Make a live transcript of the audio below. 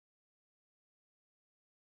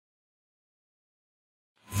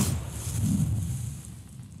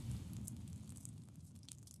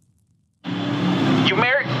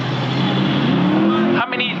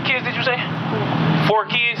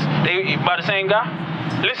the same guy?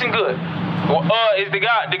 Listen good. Is the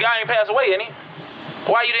guy ain't passed away, ain't he?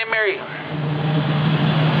 Why you didn't marry him?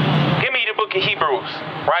 Give me the book of Hebrews,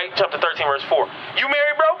 right? Chapter 13, verse 4. You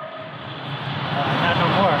married, bro? Not no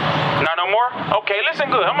more. Not no more? Okay, listen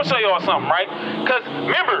good. I'm gonna show y'all something, right? Because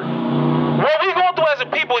remember, what we going through as a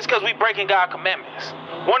people is because we breaking God's commandments.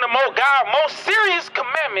 One of the most serious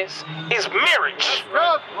commandments is marriage.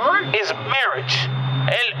 Is marriage.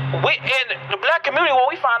 And in the black community, what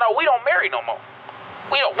we find out, we don't marry no more.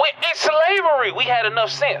 In slavery, we had enough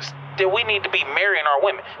sense that we need to be marrying our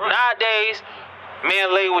women. Right. Nowadays,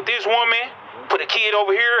 men lay with this woman, put a kid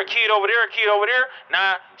over here, a kid over there, a kid over there.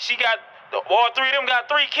 Now, she got, all three of them got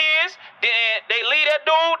 3 kids. Then they leave that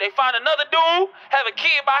dude, they find another dude, have a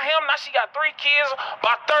kid by him. Now she got 3 kids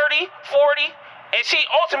by 30, 40. And she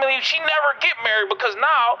ultimately, she never get married because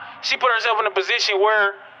now she put herself in a position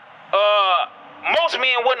where most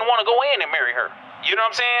men wouldn't want to go in and marry her. You know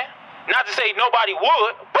what I'm saying? Not to say nobody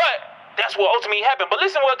would, but that's what ultimately happened. But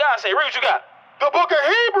listen to what God said. Read what you got. The book of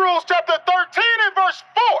Hebrews, chapter 13 and verse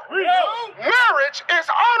 4. Marriage is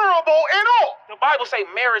honorable in all. The Bible say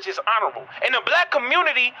marriage is honorable. In the black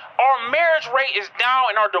community, our marriage rate is down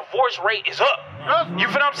and our divorce rate is up. You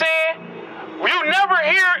feel what I'm saying? You never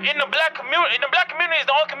hear in the black community, is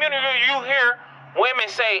the only community where you hear women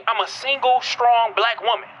say, I'm a single, strong black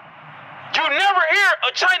woman. You never hear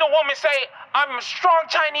a China woman say, I'm a strong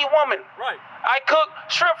Chinese woman. Right. I cook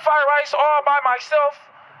shrimp fried rice all by myself.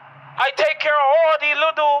 I take care of all these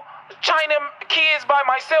little China kids by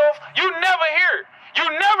myself. You never hear it. You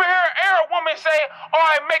never hear an Arab woman say, oh,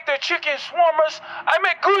 I make the chicken shawarmas. I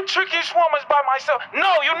make good chicken shawarmas by myself. No,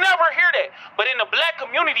 you never hear that. But in the black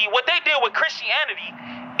community, what they did with Christianity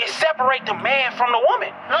is separate the man from the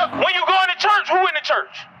woman. When you go into church, who in the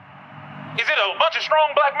church? Is it a bunch of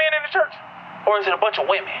strong black men in the church? Or is it a bunch of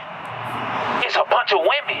women? It's a bunch of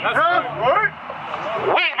women.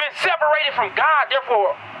 We've been separated from God,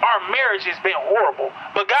 therefore our marriage has been horrible.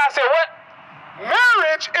 But God said what?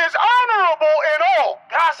 Marriage is honorable in all.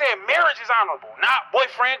 God said marriage is honorable. Not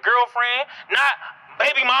boyfriend, girlfriend, not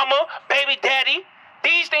baby mama, baby daddy.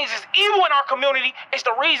 These things is evil in our community. It's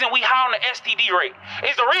the reason we high on the STD rate.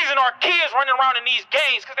 It's the reason our kids running around in these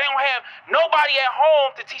gangs because they don't have nobody at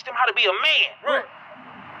home to teach them how to be a man. Right.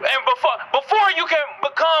 And before you can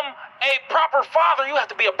become a proper father, you have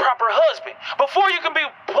to be a proper husband. Before you can be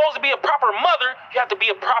supposed to be a proper mother, you have to be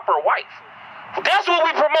a proper wife. That's what we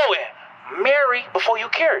promoting. Marry before you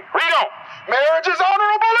carry. Read on. Marriage is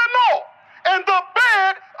honorable in all, and the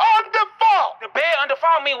bed undefiled. The bed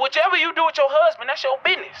undefiled means whichever you do with your husband, that's your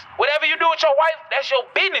business. Whatever you do with your wife, that's your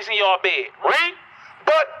business in your bed. Read.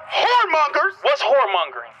 But whoremongers. What's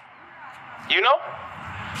whoremongering? You know?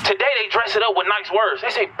 Today they dress it up with nice words. They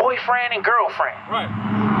say boyfriend and girlfriend. Right.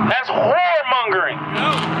 That's whoremongering.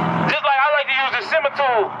 No. Just like I like to use the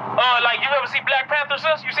similitude. Like you ever see Black Panther,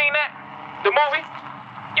 sis? You seen that? The movie?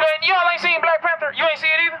 Y'all ain't seen Black Panther? You ain't see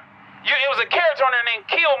it either? It was a character on there named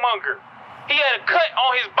Killmonger. He had a cut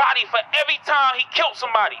on his body for every time he killed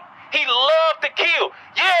somebody. He loved to kill.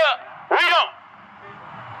 Yeah, read on.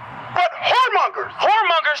 But whoremongers.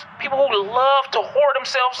 Whoremongers, people who love to whore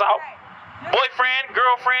themselves out. Boyfriend,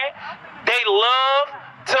 girlfriend. They love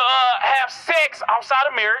to have sex outside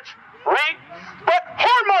of marriage. Read. But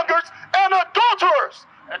whoremongers and adulterers.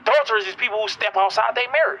 Adulterers is people who step outside their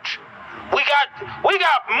marriage. We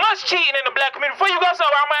got much cheating in the black community. Before you go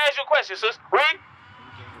somewhere, I'm gonna ask you a question, sis. Read.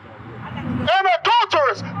 And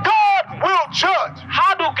adulterers, God will judge.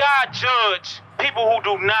 How do God judge people who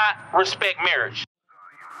do not respect marriage?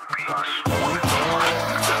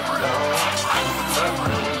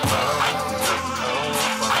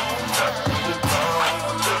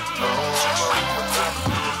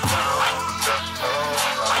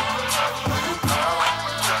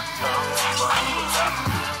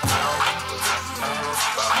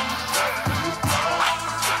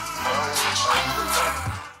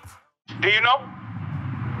 Do you know?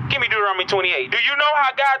 Give me Deuteronomy 28. Do you know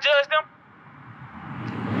how God judged them?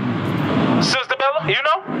 Sister Bella, you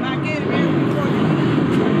know?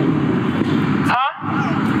 Huh?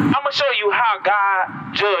 I'm going to show you how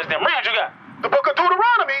God judged them. Read what you got. The book of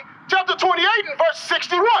Deuteronomy, chapter 28 and verse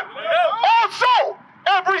 61. Also,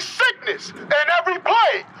 every sickness and every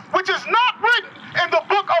plague, which is not written in the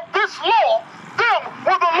book of this law, them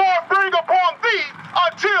will the Lord bring upon thee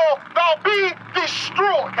until thou be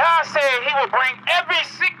destroyed. God said he will bring every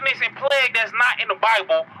sickness and plague that's not in the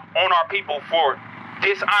Bible on our people for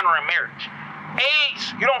dishonoring marriage.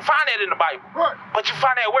 AIDS, you don't find that in the Bible. Right. But you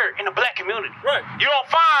find that where? In the black community. Right. You don't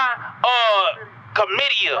find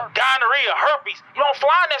chlamydia, gonorrhea, herpes. You don't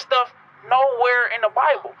find that stuff nowhere in the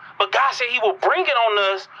Bible. But God said he will bring it on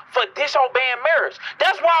us for disobeying marriage.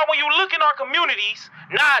 That's why when you look in our communities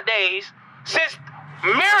nowadays, since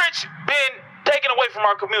marriage been taken away from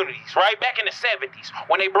our communities, right? Back in the 70s,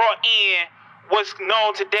 when they brought in what's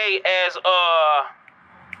known today as,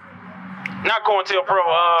 not going to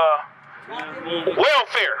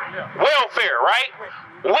welfare, right?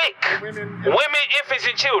 WIC, women, infants,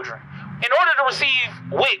 and children. In order to receive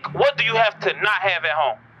WIC, what do you have to not have at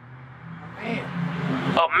home?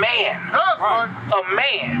 A man. A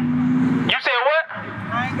man. You said what?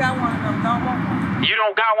 I ain't got one of them. Don't want one. You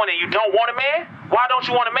don't got one and you don't want a man? Why don't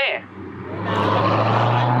you want a man?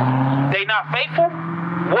 They not faithful?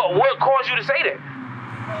 What caused you to say that?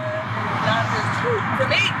 That's just true. To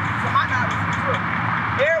me, to my knowledge, it's true.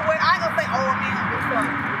 I ain't gonna say all men are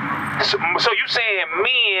good. So you saying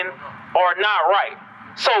men are not right?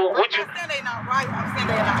 So would you? I'm saying they not right. I'm saying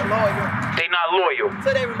they're not loyal. They not loyal to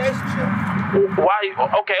their relationship. Why?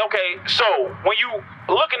 Okay. So when you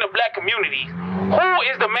look in the black community, who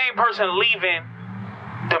is the main person leaving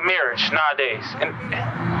the marriage nowadays?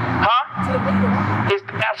 It's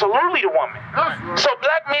absolutely the woman. So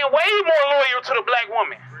black men way more loyal to the black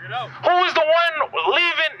woman. Who is the one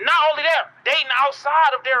leaving? Not only that, dating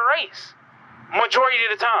outside of their race. Majority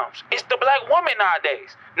of the times, it's the black woman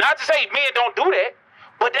nowadays. Not to say men don't do that,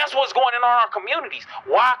 but that's what's going on in our communities.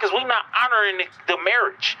 Why? Because we're not honoring the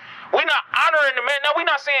marriage. We're not honoring the man. Now, we're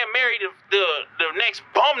not saying marry the next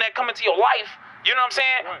bum that come into your life. You know what I'm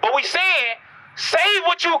saying? Right. But we saying save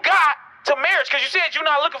what you got to marriage, because you said you're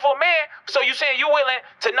not looking for a man, so you saying you're willing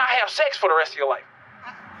to not have sex for the rest of your life.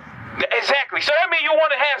 Exactly. So that means you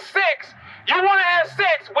want to have sex. You want to have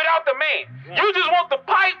sex without the man. Right. You just want the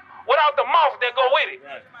pipe without the mouth that go with it.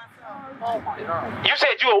 Right. Oh my God. You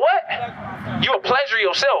said you a what? You a pleasure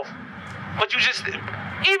yourself. But you just,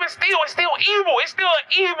 even still, it's still evil. It's still an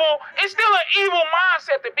evil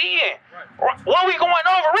mindset to be in. Right. What we going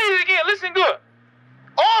over? Read it again. Listen good.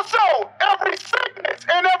 Also, every sickness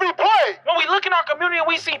and every plague. When we look in our community and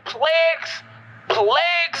we see plagues in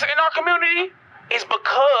our community, it's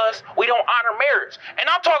because we don't honor marriage. And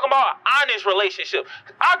I'm talking about an honest relationship.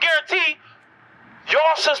 I guarantee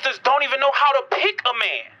y'all sisters don't even know how to pick a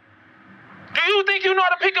man. Do you think you know how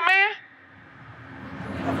to pick a man?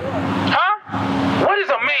 Huh? What is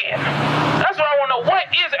a man? That's what I want to know. What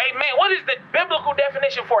is a man? What is the biblical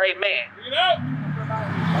definition for a man?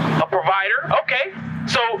 A provider. Okay.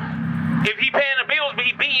 So if he paying the bills but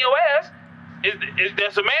he beating your ass, is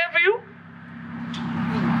that a man for you?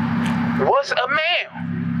 What's a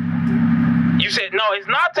man? You said no, it's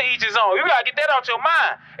not to each his own. You gotta get that out your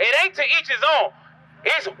mind. It ain't to each his own.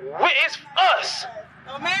 It's us.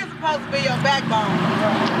 A man's supposed to be your backbone.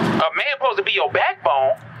 A man supposed to be your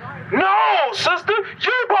backbone? No, sister.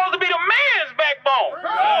 You're supposed to be the man's backbone.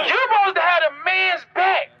 You're supposed to have the man's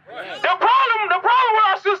back. The problem with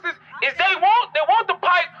our sisters is they want the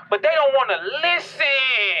pipe, but they don't want to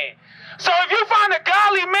listen. So if you find a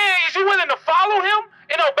godly man, is you willing to follow him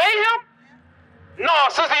and obey him? No,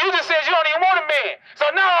 sister, you just said you don't even want a man. So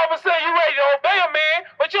now all of a sudden you ready to obey a man,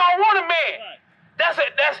 but you don't want a man.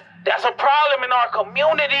 That's a problem in our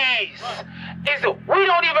communities. Is that we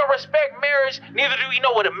don't even respect marriage, neither do we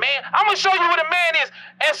know what a man. I'm gonna show you what a man is.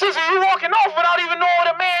 And sister, you walking off without even knowing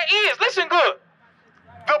what a man is. Listen good.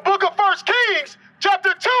 The book of 1 Kings,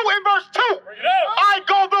 chapter 2 and verse 2. I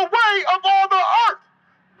go the way of all the earth.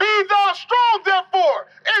 Be thou strong, therefore,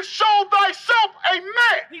 and show thyself a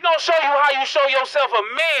man. He's gonna show you how you show yourself a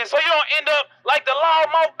man, so you don't end up like the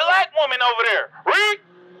loudmouth black woman over there. Read.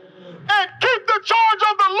 And keep the charge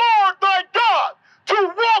of the Lord thy God, to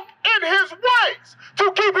walk in his ways,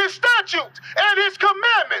 to keep his statutes and his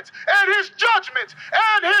commandments and his judgments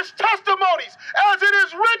and his testimonies, as it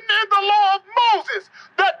is written in the law of Moses,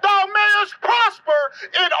 that thou mayest prosper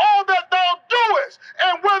in all that thou doest,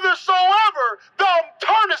 and whithersoever thou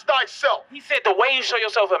turnest thyself. He said the way you show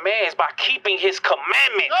yourself a man is by keeping his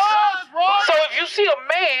commandments. That's right. So if you see a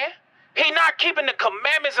man, he not keeping the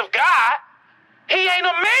commandments of God, he ain't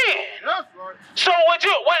a man. That's right. So what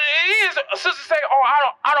it is, a sister say, oh,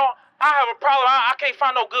 I have a problem. I can't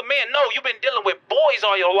find no good man. No, you've been dealing with boys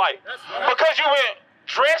all your life. That's right. Because you were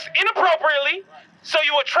dressed inappropriately, so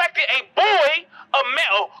you attracted a boy, a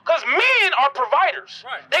male, because men are providers.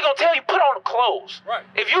 Right. They gonna tell you, put on the clothes. Right.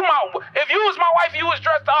 If you was my wife, you was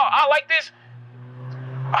dressed out like this,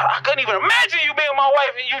 I couldn't even imagine you being my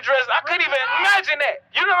wife and you dressed. I couldn't even imagine that.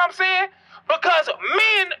 You know what I'm saying? Because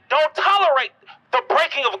men don't tolerate the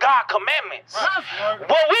breaking of God's commandments. Right.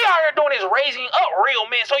 What we are here doing is raising up about real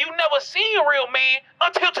men. So you never seen a real man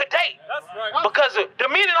until today. That's right. Because the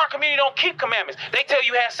men in our community don't keep commandments. They tell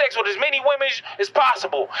you have sex with as many women as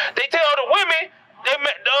possible. They tell the women,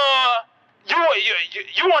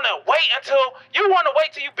 you want to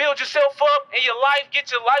wait till you build yourself up in your life,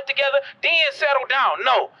 get your life together, then settle down.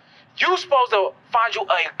 No. You supposed to find you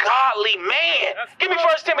a godly man. Give me 1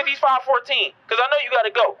 Timothy 5:14, because I know you got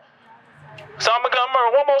to go. So I'm going to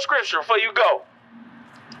remember one more scripture before you go.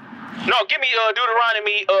 No, give me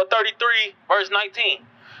Deuteronomy 33, verse 19.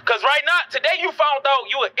 Because right now, today you found out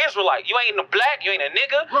you an Israelite. You ain't a black, you ain't a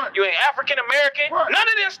nigga, right. You ain't African-American. Right. None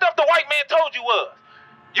of this stuff the white man told you was.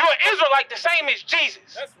 You an Israelite the same as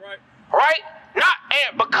Jesus. That's right. Right?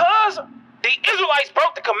 And because the Israelites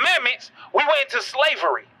broke the commandments, we went into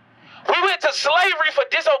slavery. We went to slavery for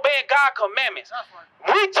disobeying God's commandments.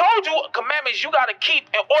 Right. We told you commandments you got to keep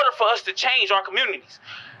in order for us to change our communities.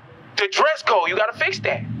 The dress code, you got to fix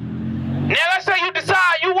that. Now, let's say you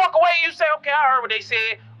decide, you walk away, you say, okay, I heard what they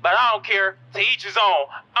said, but I don't care. To each his own.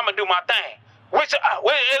 I'm going to do my thing. Which,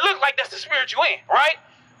 it looks like that's the spirit you in, right?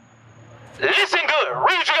 Listen good.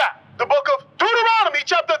 Read what you got. The book of Deuteronomy,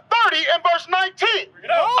 chapter 30 and verse 19.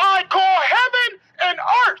 I call heaven and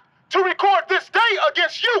earth to record this day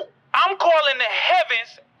against you. I'm calling the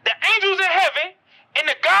heavens, the angels in heaven, and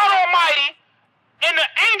the God Almighty, and the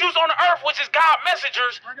angels on the earth, which is God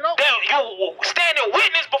messengers, that you stand in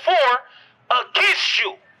witness before against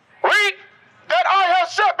you. Read. That I have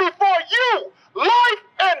set before you life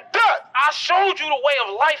and death. I showed you the way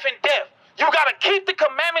of life and death. You got to keep the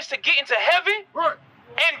commandments to get into heaven. Right.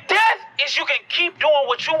 And death is you can keep doing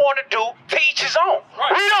what you want to do to each his own.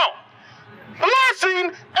 Right. Read on.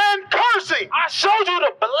 Blessing and cursing. I showed you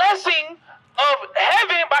the blessing of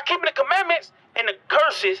heaven by keeping the commandments and the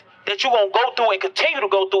curses that you're going to go through and continue to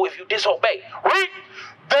go through if you disobey. Read.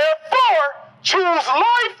 Therefore, choose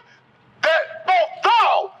life that both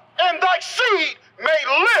thou and thy seed may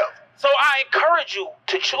live. So I encourage you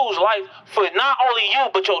to choose life for not only you,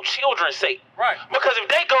 but your children's sake. Right. Because if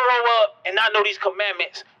they grow up and not know these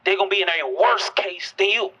commandments, they're going to be in a worse case than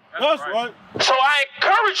you. That's right. So I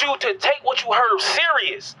encourage you to take what you heard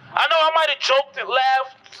serious. I know I might have joked and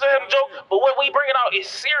laughed, but what we bringing out is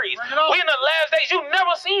serious. We in the last days. You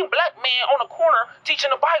never seen black man on the corner teaching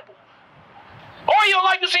the Bible. All your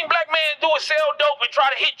life you seen black man do is sell dope and try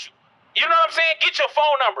to hit you. You know what I'm saying? Get your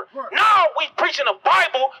phone number. Right. Now we preaching the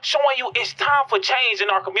Bible, showing you it's time for change in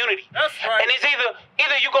our community. That's right. And it's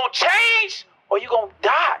either you gonna change or you gonna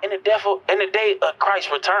die in the day of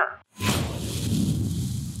Christ's return.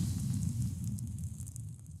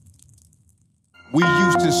 We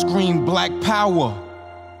used to scream black power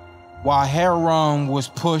while heroin was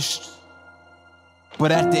pushed.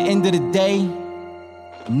 But at the end of the day,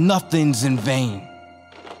 nothing's in vain.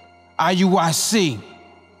 IUIC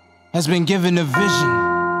has been given a vision.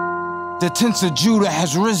 The tents of Judah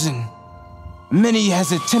has risen. Many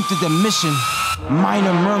has attempted the mission.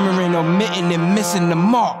 Minor murmuring, omitting, and missing the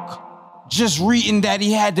mark. Just reading that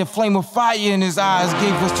he had the flame of fire in his eyes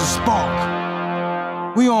gave us the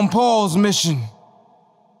spark. We on Paul's mission.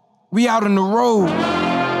 We out on the road,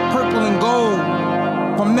 purple and gold.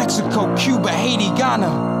 From Mexico, Cuba, Haiti,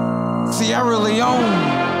 Ghana, Sierra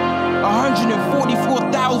Leone.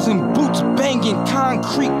 144,000 boots banging,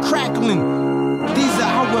 concrete crackling. These are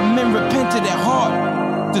how men repented at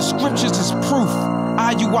heart. The scriptures is proof.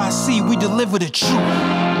 IUIC, we deliver the truth.